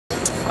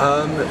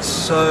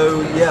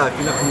So yeah, I've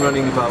been up and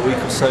running about a week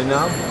or so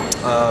now,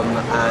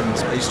 and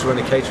I used to run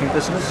a catering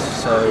business.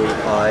 So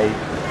I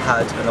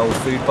had an old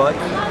food bike,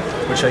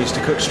 which I used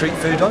to cook street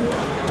food on,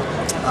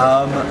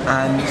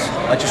 and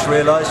I just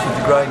realised with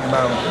the growing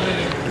amount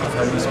of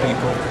homeless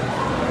people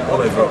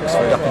all over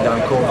Oxford, up and down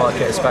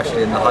Cornmarket,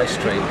 especially in the high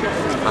street,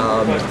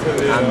 and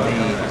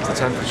the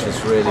temperatures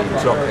really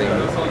dropping,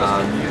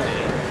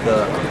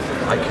 that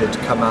I could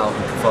come out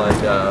and provide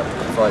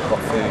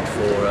hot food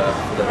for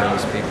the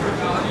homeless people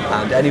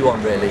and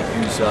anyone really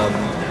who's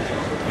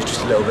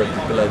just a little bit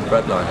below the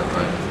breadline at the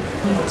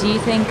moment. Do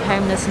you think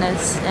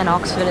homelessness in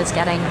Oxford is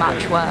getting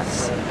much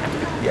worse?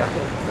 Yeah,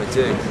 I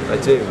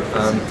do.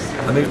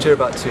 I moved here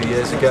about 2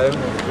 years ago,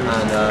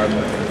 and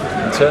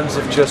in terms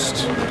of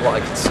just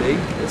what I could see,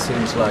 it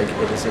seems like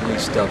it has at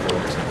least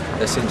doubled.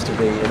 There seems to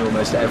be in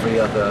almost every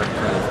other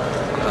kind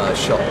of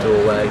shop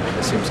doorway,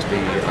 there seems to be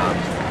a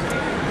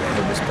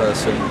homeless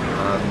person,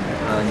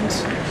 and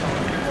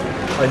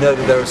I know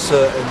that there are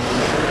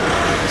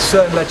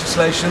certain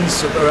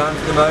legislations around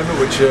at the moment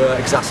which are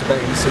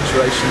exacerbating the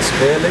situation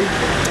severely,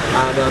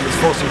 and it's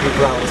forcing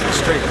people out into the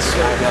streets,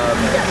 and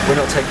we're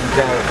not taking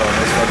care of them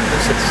as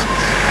vulnerable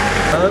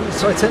citizens.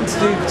 So I tend to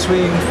do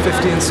between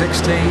 50 and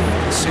 60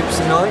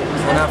 soups a night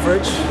on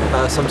average.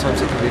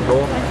 Sometimes it can be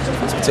more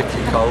if it's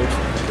particularly cold.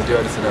 We do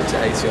anything up to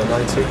 80 or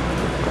 90.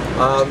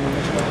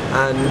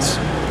 And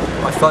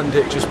I fund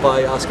it just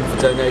by asking for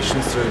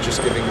donations through a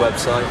Just Giving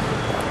website.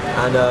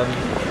 And I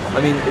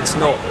mean, it's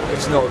not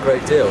a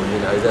great deal, you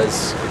know. It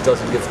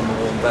doesn't give them a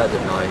warm bed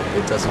at night.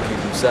 It doesn't keep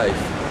them safe.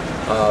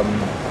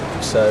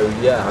 So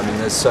yeah, I mean,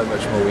 there's so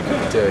much more we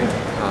could be doing,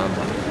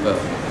 but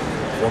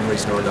for one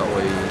reason or another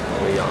we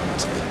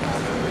aren't.